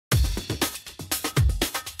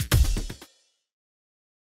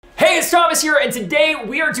Hey, it's Thomas here, and today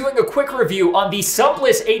we are doing a quick review on the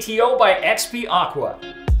Sumpless ATO by XP Aqua.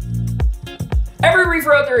 Every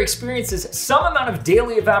reefer out there experiences some amount of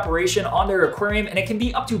daily evaporation on their aquarium, and it can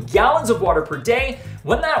be up to gallons of water per day.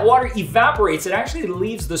 When that water evaporates, it actually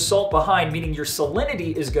leaves the salt behind, meaning your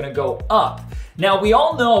salinity is going to go up. Now, we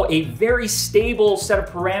all know a very stable set of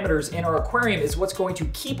parameters in our aquarium is what's going to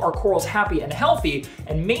keep our corals happy and healthy,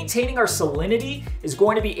 and maintaining our salinity is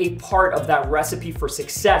going to be a part of that recipe for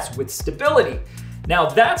success with stability. Now,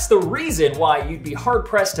 that's the reason why you'd be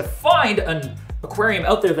hard-pressed to find an aquarium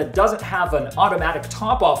out there that doesn't have an automatic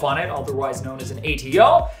top off on it, otherwise known as an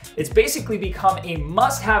ATO. It's basically become a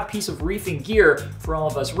must-have piece of reefing gear for all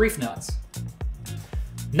of us reef nuts.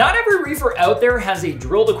 Not every reefer out there has a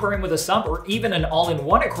drilled aquarium with a sump or even an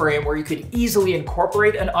all-in-one aquarium where you could easily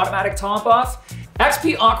incorporate an automatic top off.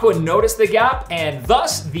 XP Aqua noticed the gap, and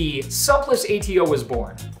thus the Sumpless ATO was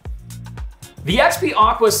born. The XP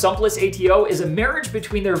Aqua Sumpless ATO is a marriage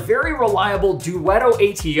between their very reliable Duetto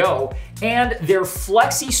ATO and their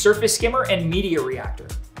Flexi surface skimmer and media reactor.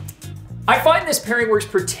 I find this pairing works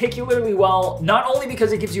particularly well, not only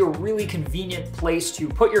because it gives you a really convenient place to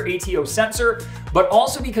put your ATO sensor, but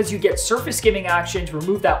also because you get surface skimming action to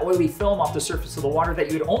remove that oily film off the surface of the water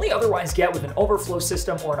that you would only otherwise get with an overflow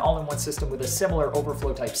system or an all-in-one system with a similar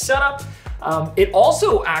overflow type setup. It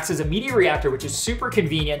also acts as a media reactor, which is super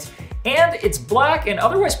convenient, and it's black and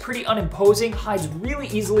otherwise pretty unimposing, hides really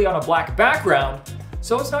easily on a black background,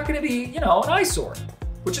 so it's not gonna be, an eyesore.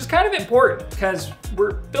 Which is kind of important because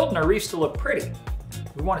we're building our reefs to look pretty.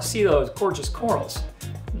 We want to see those gorgeous corals,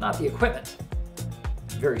 not the equipment.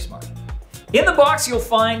 Very smart. In the box, you'll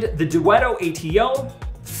find the Duetto ATO,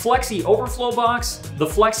 Flexi overflow box, the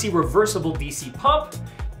Flexi reversible DC pump,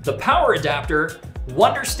 the power adapter,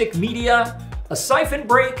 Wonder Stick media, a siphon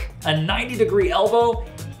brake, a 90-degree elbow,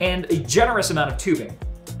 and a generous amount of tubing.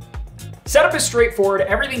 Setup is straightforward.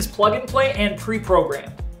 Everything's plug and play and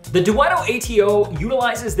pre-programmed. The Duetto ATO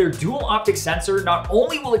utilizes their dual optic sensor. Not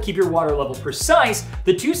only will it keep your water level precise,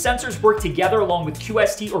 the two sensors work together along with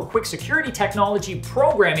QST or quick security technology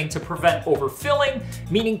programming to prevent overfilling,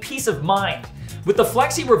 meaning peace of mind. With the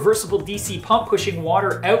Flexi reversible DC pump pushing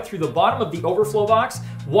water out through the bottom of the overflow box,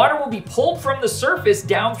 water will be pulled from the surface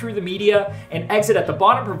down through the media and exit at the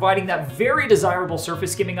bottom, providing that very desirable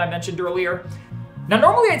surface skimming I mentioned earlier. Now,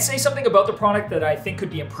 normally I'd say something about the product that I think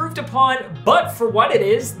could be improved upon, but for what it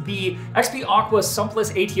is, the XP Aqua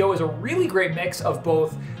Sumpless ATO is a really great mix of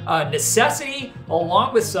both necessity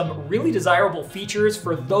along with some really desirable features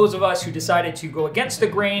for those of us who decided to go against the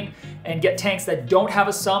grain and get tanks that don't have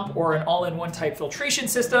a sump or an all-in-one type filtration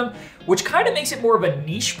system, which kind of makes it more of a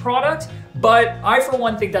niche product. But I, for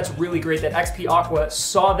one, think that's really great that XP Aqua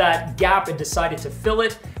saw that gap and decided to fill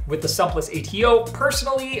it with the Sumpless ATO.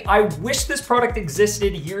 Personally, I wish this product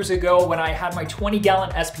existed years ago when I had my 20-gallon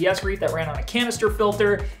SPS reef that ran on a canister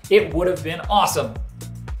filter. It would have been awesome.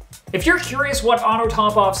 If you're curious what auto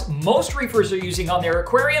top-offs most reefers are using on their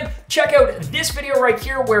aquarium, check out this video right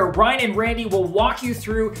here where Ryan and Randy will walk you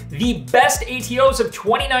through the best ATOs of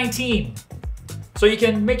 2019 so you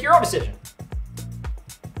can make your own decision.